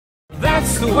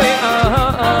That's the way,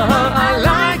 I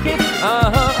like it.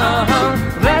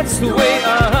 That's the way,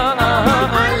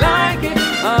 I like it.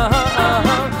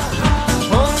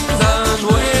 Onda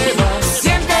nueva,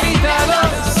 siente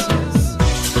guitarras.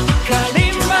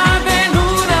 Kalimba de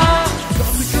luna,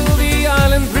 tropical the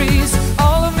island breeze.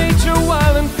 All of nature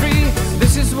wild and free.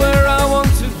 This is where I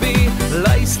want to be.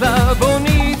 La isla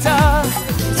bonita.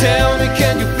 Tell me,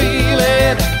 can you feel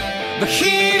it? The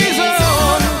heat is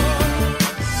on.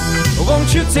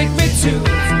 Won't you take me to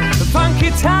the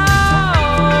funky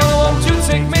town? Won't you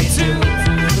take me to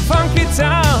the funky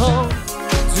town?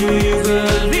 Do you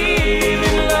believe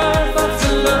in love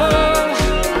after love?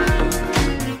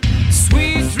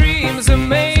 Sweet dreams are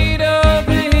made of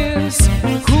this.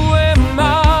 Who am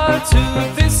I to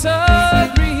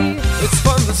disagree? It's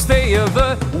fun to stay at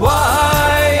the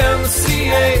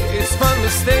YMCA. It's fun to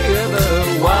stay at the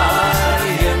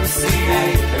YMCA.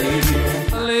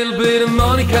 A little bit of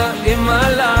Monica in my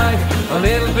life, a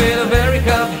little bit of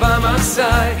Erica by my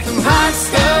side. Some hot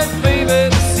stuff, baby,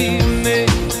 this evening.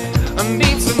 I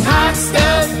need some hot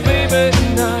stuff, baby,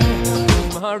 tonight.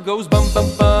 My heart goes bum bum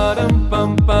ba dum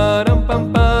bum ba dum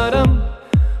bum ba dum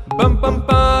bum bum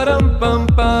ba dum bum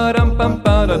ba dum bum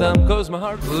ba dum. Goes my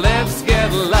heart. Let's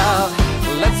get loud,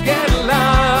 let's get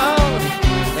loud.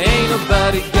 Ain't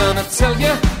nobody gonna tell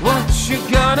you what you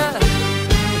gonna.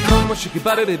 Come on, shake your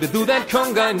body, baby, do that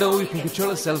conga. I know you can't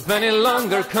control yourself any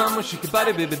longer. Come on, shake your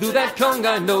body, baby, do that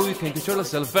conga. I know you can't control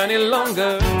yourself any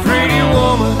longer. Pretty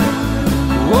woman,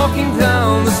 walking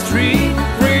down the street.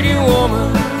 Pretty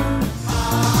woman.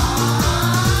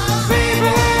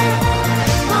 Baby,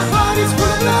 my heart is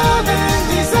full of love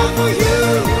and it's all for you.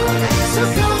 So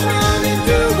come round and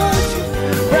do what you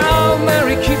do. Brown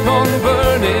Mary, keep on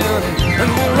burning. And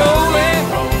we're rolling,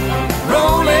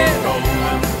 rolling,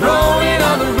 rolling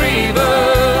on the river.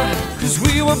 'Cause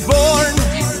we were born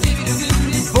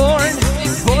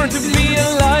to be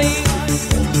alive.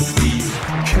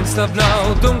 Can't stop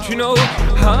now, don't you know?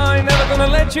 I'm never gonna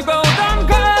let you go, don't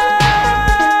go.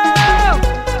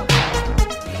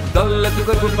 Dale a tu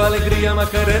cuerpo pa' alegría,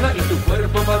 Macarena, y tu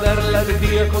cuerpo pa' dar la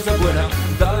alegría, cosa buena.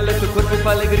 Dale a tu cuerpo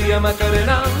pa' alegría,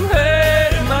 Macarena,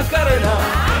 hey, Macarena.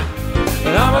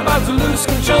 I'm about to lose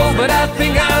control, but I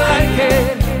think I like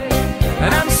it.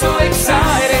 And I'm so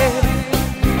excited,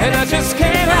 and I just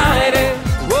can't hide it.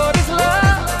 What is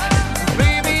love?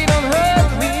 Baby, don't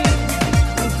hurt me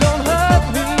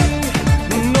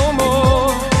no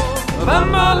more.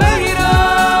 Bamboleo,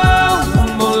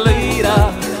 bambolea,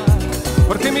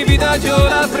 porque mi vida yo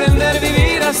la aprendí a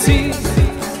vivir así.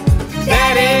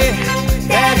 Daddy,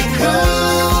 daddy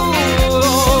cool,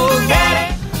 daddy.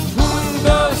 1,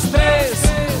 2, 3,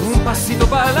 un pasito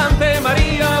para adelante,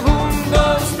 María. 1,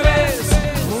 2, 3.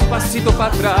 Pasito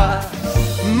para atrás,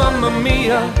 mamma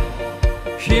mia,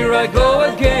 here I go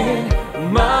again.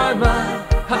 Mama,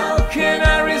 how can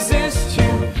I resist you?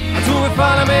 I do it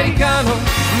for Americano,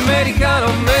 Americano,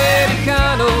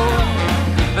 Americano.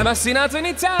 I'm assinato in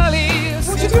Italy.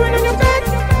 What you doing on your bed?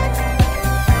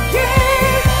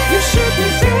 Yeah, you should be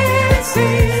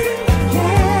dancing.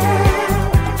 Yeah.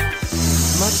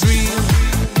 My dream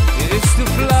is to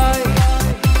fly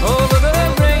over the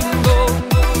rainbow.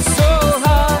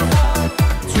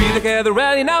 Together,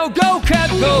 ready now, go cat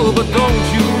go, but don't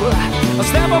you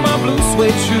step on my blue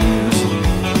suede shoes.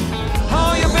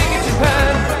 Oh, you're big in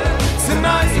Japan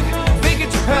tonight, big in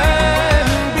Japan,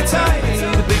 be tight,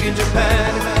 big in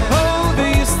Japan. Oh, the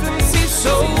distance is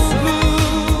so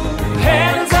blue.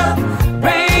 Hands up,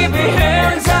 baby,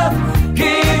 hands up.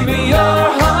 Give me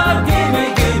your heart, give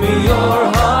me your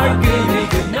heart, give me.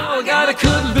 Now I gotta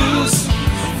cut loose,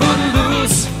 foot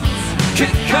loose,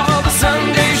 kick all the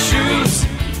Sunday shoes.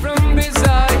 From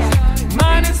desire,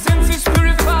 mind and senses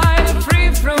purified and free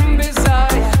from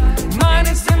desire. Mind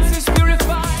and senses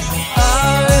purified.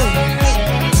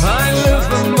 I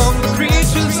live among the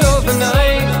creatures of the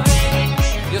night.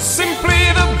 You're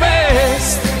simply the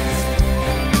best,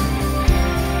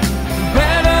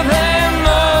 better than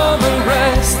all the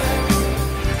rest.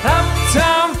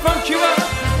 Uptown funk you up,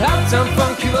 uptown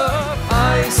funk you up.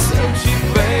 I sent you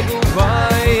pego,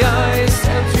 why I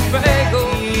sent you pego.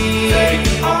 Take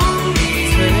on me.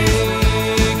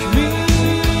 Take me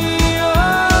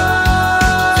on.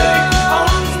 Take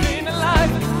on me. Staying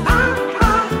alive.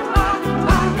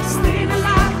 Staying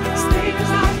alive. Staying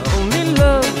alive. Only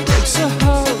love breaks your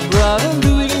heart, brother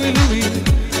Loui, Loui, Loui.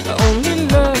 Only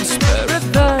love's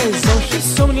paradise. Oh, she's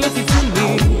so lucky to me.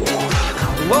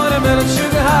 Watermelon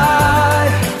sugar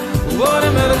high.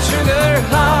 Watermelon sugar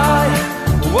high.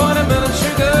 Watermelon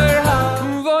sugar high.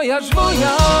 Voyage,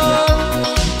 voyage.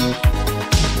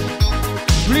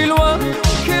 Plus loin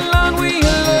que la nuit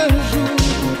et le jour.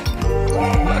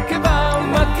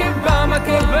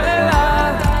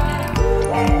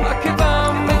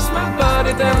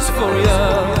 for ya.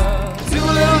 Do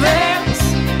a little dance,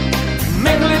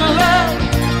 make a little love,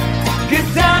 get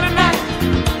down tonight.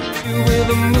 You with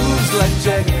the moves like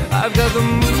Jagger, I've got the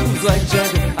moves like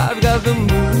Jagger, I've got the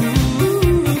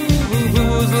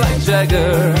moves like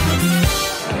Jagger.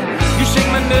 You shake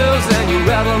my nerves and you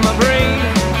rattle my brain.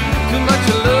 Too much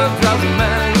of love drives a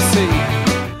man insane.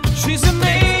 She's a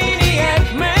maniac,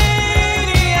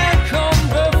 maniac on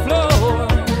the floor.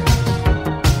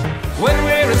 When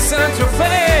we're in Tropes,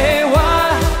 why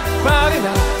crowd it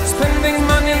out, spending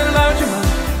money in the large amount,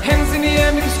 hands in the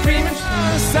air, screaming,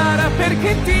 Sara,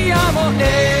 perché ti amo,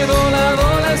 e vola,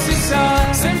 vola, si sa,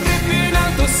 sempre più in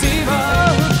alto si va.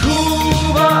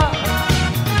 Cuba,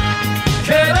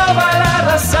 quiero bailar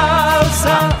la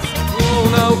salsa. Oh,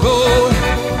 now go,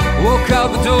 walk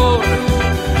out the door,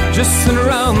 just turn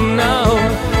around now,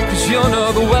 'cause you're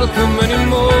not welcome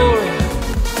anymore.